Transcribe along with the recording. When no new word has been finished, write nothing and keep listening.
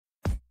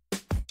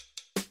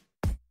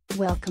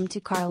Welcome to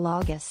Carl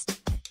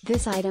August.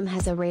 This item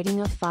has a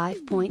rating of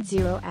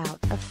 5.0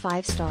 out of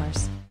 5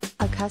 stars.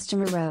 A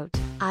customer wrote,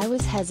 I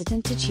was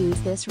hesitant to choose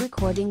this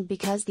recording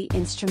because the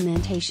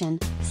instrumentation,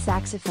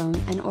 saxophone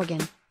and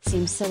organ,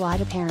 seems so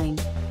odd a pairing.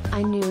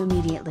 I knew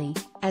immediately,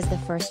 as the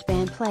first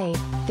band played,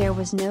 there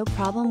was no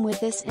problem with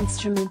this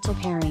instrumental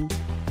pairing.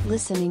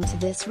 Listening to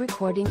this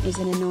recording is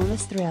an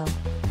enormous thrill.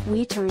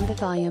 We turned the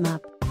volume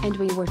up, and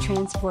we were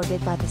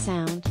transported by the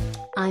sound.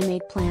 I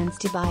made plans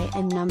to buy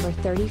a number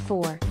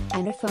 34,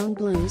 Antiphone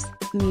Blues,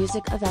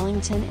 Music of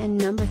Ellington and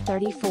number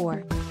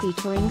 34,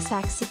 featuring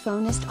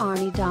saxophonist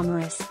Arnie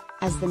Damaris,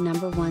 as the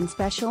number 1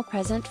 special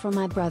present for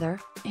my brother,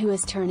 who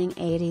is turning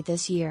 80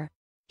 this year.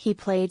 He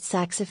played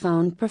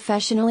saxophone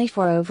professionally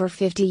for over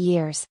 50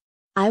 years.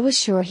 I was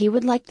sure he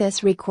would like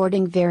this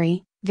recording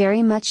very,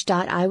 very much.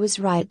 I was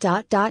right.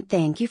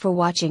 Thank you for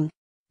watching.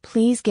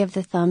 Please give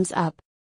the thumbs up.